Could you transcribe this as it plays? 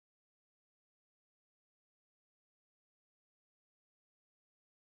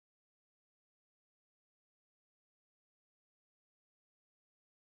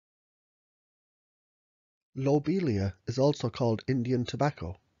Lobelia is also called Indian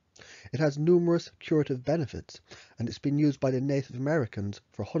tobacco. It has numerous curative benefits, and it's been used by the Native Americans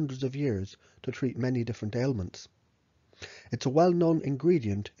for hundreds of years to treat many different ailments. It's a well-known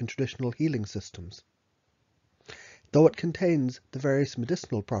ingredient in traditional healing systems. Though it contains the various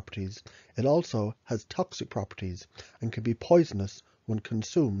medicinal properties, it also has toxic properties and can be poisonous when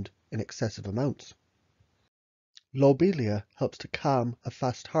consumed in excessive amounts. Lobelia helps to calm a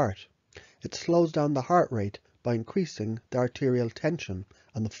fast heart. It slows down the heart rate by increasing the arterial tension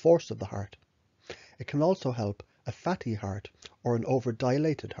and the force of the heart. It can also help a fatty heart or an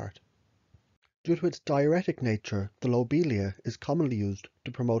over-dilated heart. Due to its diuretic nature, the lobelia is commonly used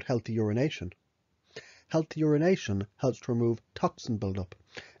to promote healthy urination. Healthy urination helps to remove toxin buildup.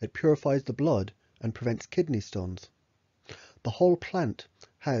 It purifies the blood and prevents kidney stones. The whole plant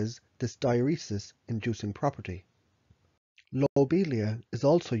has this diuresis-inducing property. Lobelia is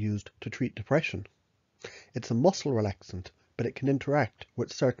also used to treat depression. It's a muscle relaxant, but it can interact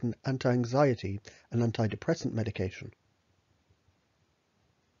with certain anti-anxiety and antidepressant medication.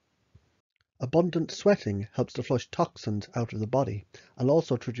 Abundant sweating helps to flush toxins out of the body and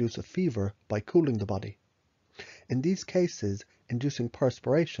also to reduce a fever by cooling the body. In these cases, inducing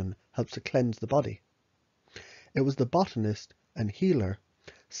perspiration helps to cleanse the body. It was the botanist and healer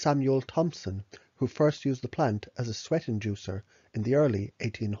Samuel Thompson who first used the plant as a sweat inducer in the early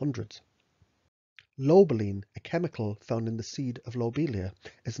 1800s. Lobeline, a chemical found in the seed of lobelia,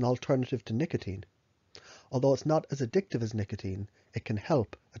 is an alternative to nicotine. Although it's not as addictive as nicotine, it can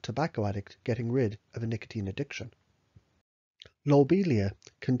help a tobacco addict getting rid of a nicotine addiction. Lobelia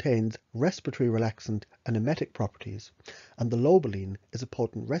contains respiratory relaxant and emetic properties, and the lobeline is a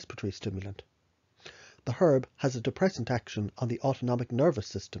potent respiratory stimulant. The herb has a depressant action on the autonomic nervous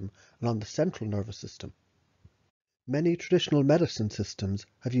system and on the central nervous system. Many traditional medicine systems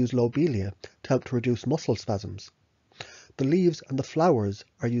have used lobelia to help to reduce muscle spasms. The leaves and the flowers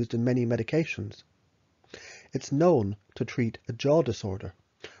are used in many medications. It's known to treat a jaw disorder,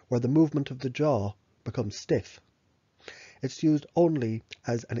 where the movement of the jaw becomes stiff. It's used only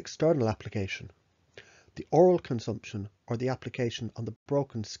as an external application. The oral consumption or the application on the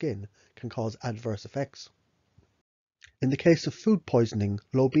broken skin can cause adverse effects. In the case of food poisoning,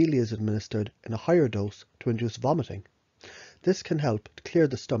 lobelia is administered in a higher dose to induce vomiting. This can help to clear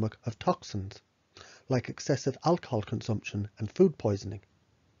the stomach of toxins, like excessive alcohol consumption and food poisoning.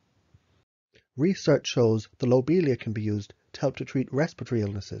 Research shows the lobelia can be used to help to treat respiratory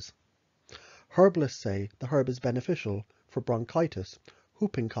illnesses. Herbalists say the herb is beneficial for bronchitis,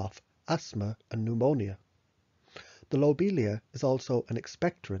 whooping cough, asthma, and pneumonia. The lobelia is also an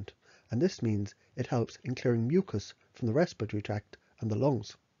expectorant, and this means it helps in clearing mucus from the respiratory tract and the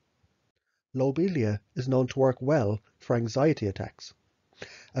lungs. Lobelia is known to work well for anxiety attacks.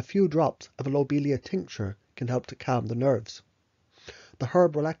 A few drops of a lobelia tincture can help to calm the nerves. The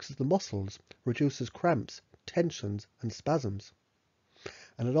herb relaxes the muscles, reduces cramps, tensions, and spasms.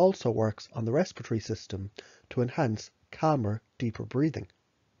 And it also works on the respiratory system to enhance calmer, deeper breathing.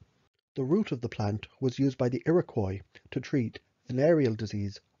 The root of the plant was used by the Iroquois to treat venereal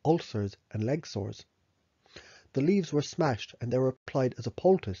disease, ulcers, and leg sores. The leaves were smashed and they were applied as a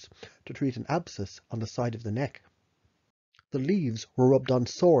poultice to treat an abscess on the side of the neck. The leaves were rubbed on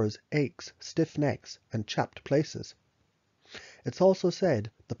sores, aches, stiff necks, and chapped places. It's also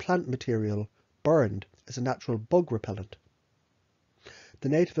said the plant material burned as a natural bug repellent. The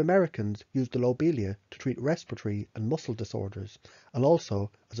Native Americans used the lobelia to treat respiratory and muscle disorders, and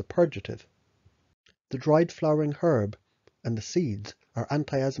also as a purgative. The dried flowering herb and the seeds are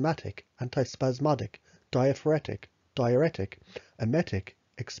anti-asthmatic, antispasmodic, diaphoretic, diuretic, emetic,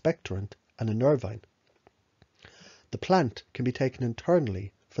 expectorant, and a nervine. The plant can be taken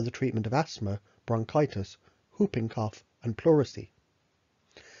internally for the treatment of asthma, bronchitis, whooping cough, and pleurisy.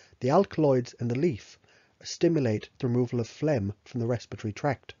 The alkaloids in the leaf stimulate the removal of phlegm from the respiratory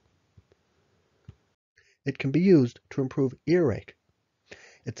tract. It can be used to improve earache.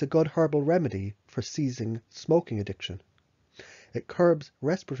 It's a good herbal remedy for ceasing smoking addiction. It curbs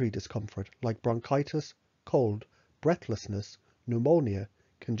respiratory discomfort like bronchitis, cold, breathlessness, pneumonia,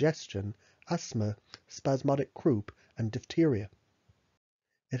 congestion, asthma, spasmodic croup, and diphtheria.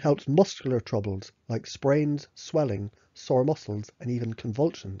 It helps muscular troubles like sprains, swelling, sore muscles, and even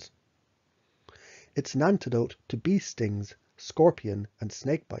convulsions. It's an antidote to bee stings, scorpion, and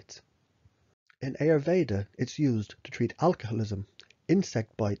snake bites. In Ayurveda, it's used to treat alcoholism,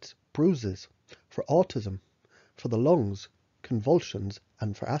 insect bites, bruises, for autism, for the lungs, convulsions,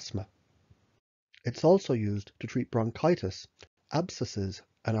 and for asthma. It's also used to treat bronchitis, abscesses,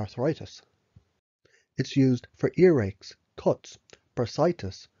 and arthritis. It's used for earaches, cuts,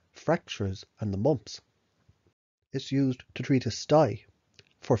 bursitis, fractures, and the mumps. It's used to treat a sty,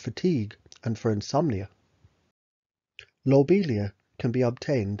 for fatigue, and for insomnia. Lobelia can be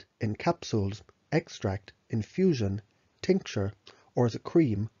obtained in capsules, extract, infusion, tincture, or as a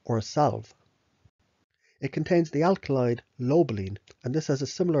cream or a salve. It contains the alkaloid lobeline, and this has a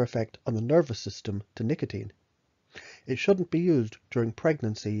similar effect on the nervous system to nicotine. It shouldn't be used during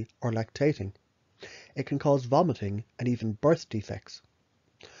pregnancy or lactating. It can cause vomiting and even birth defects.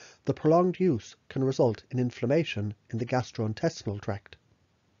 The prolonged use can result in inflammation in the gastrointestinal tract.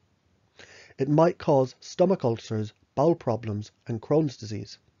 It might cause stomach ulcers, bowel problems, and Crohn's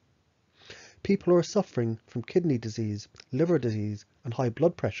disease. People who are suffering from kidney disease, liver disease, and high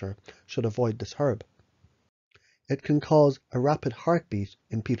blood pressure should avoid this herb. It can cause a rapid heartbeat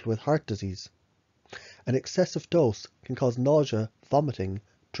in people with heart disease. An excessive dose can cause nausea, vomiting,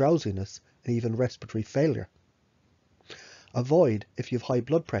 drowsiness, and even respiratory failure. Avoid if you have high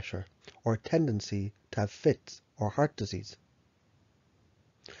blood pressure or a tendency to have fits or heart disease.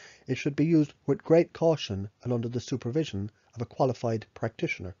 It should be used with great caution and under the supervision of a qualified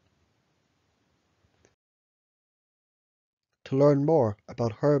practitioner. To learn more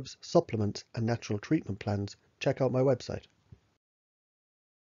about herbs, supplements, and natural treatment plans, check out my website.